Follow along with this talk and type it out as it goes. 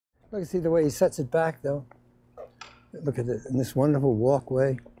Look, see the way he sets it back, though. Look at it, in this wonderful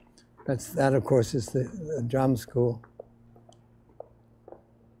walkway. That, of course, is the drama school.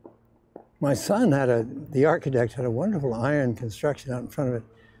 My son the architect had a wonderful iron construction out in front of it.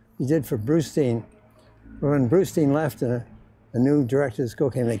 He did for Brustein. When Brustein left and a new director of the school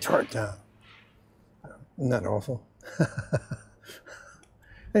came, they tore it down. Isn't that awful?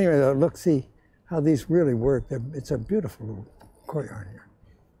 Anyway, though, look, see how these really work. It's a beautiful little courtyard here.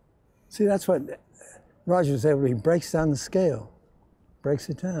 See, that's what Rogers was able to do. He breaks down the scale, breaks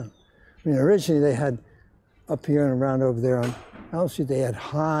it down. I mean, originally they had up here and around over there on Elm Street, they had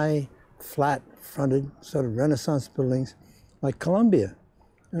high, flat-fronted sort of Renaissance buildings like Columbia.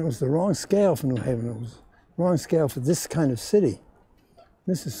 And it was the wrong scale for New Haven. It was the wrong scale for this kind of city.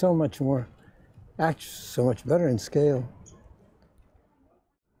 This is so much more, actually, so much better in scale.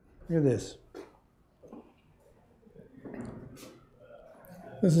 Look at this.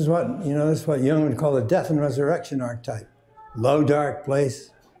 This is what, this is what Jung would call the death and resurrection archetype. Low, dark place,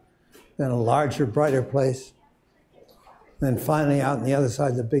 then a larger, brighter place, then finally out on the other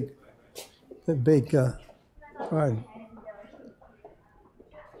side, the big garden.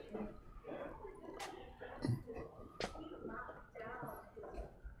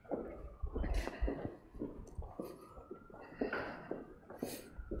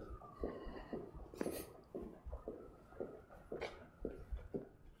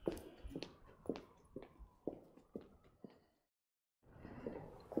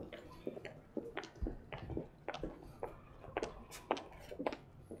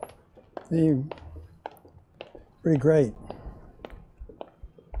 Pretty great.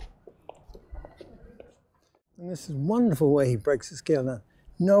 And this is a wonderful way he breaks the scale down.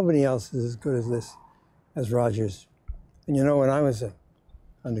 Nobody else is as good as this, as Rogers. And when I was an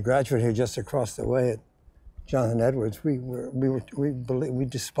undergraduate here just across the way at Jonathan Edwards, we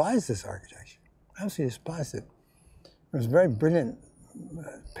despised this architecture. Absolutely despised it. There was a very brilliant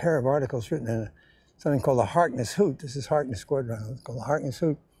pair of articles written in something called the Harkness Hoot. This is Harkness Quadrangle. It's called the Harkness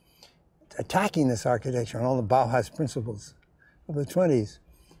Hoot, attacking this architecture and all the Bauhaus principles of the 20s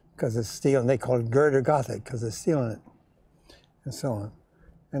because it's steel, and they call it girder Gothic because there's steel in it, and so on.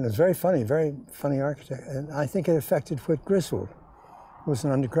 And it was very funny architect. And I think it affected Whit Griswold, who was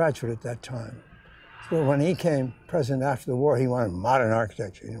an undergraduate at that time. So when he came president after the war, he wanted modern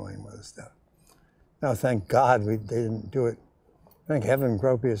architecture. He didn't want any more of this stuff. Now, thank God they didn't do it. Thank heaven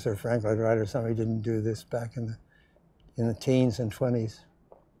Gropius or Frank Lloyd Wright or somebody didn't do this back in the teens and 20s.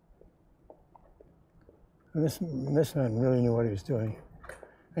 And this man really knew what he was doing.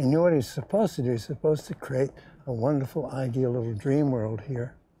 He knew what he was supposed to do. He was supposed to create a wonderful, ideal little dream world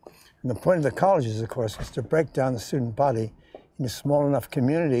here. And the point of the colleges, of course, was to break down the student body into small enough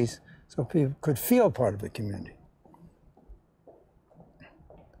communities so people could feel part of the community.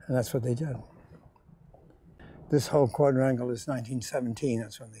 And that's what they did. This whole quadrangle is 1917.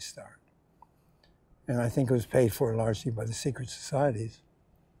 That's when they start. And I think it was paid for largely by the secret societies,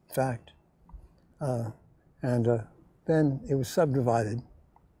 in fact. Then it was subdivided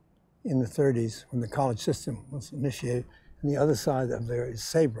in the 30s when the college system was initiated. And the other side of there is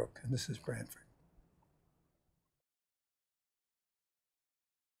Saybrook, and this is Branford.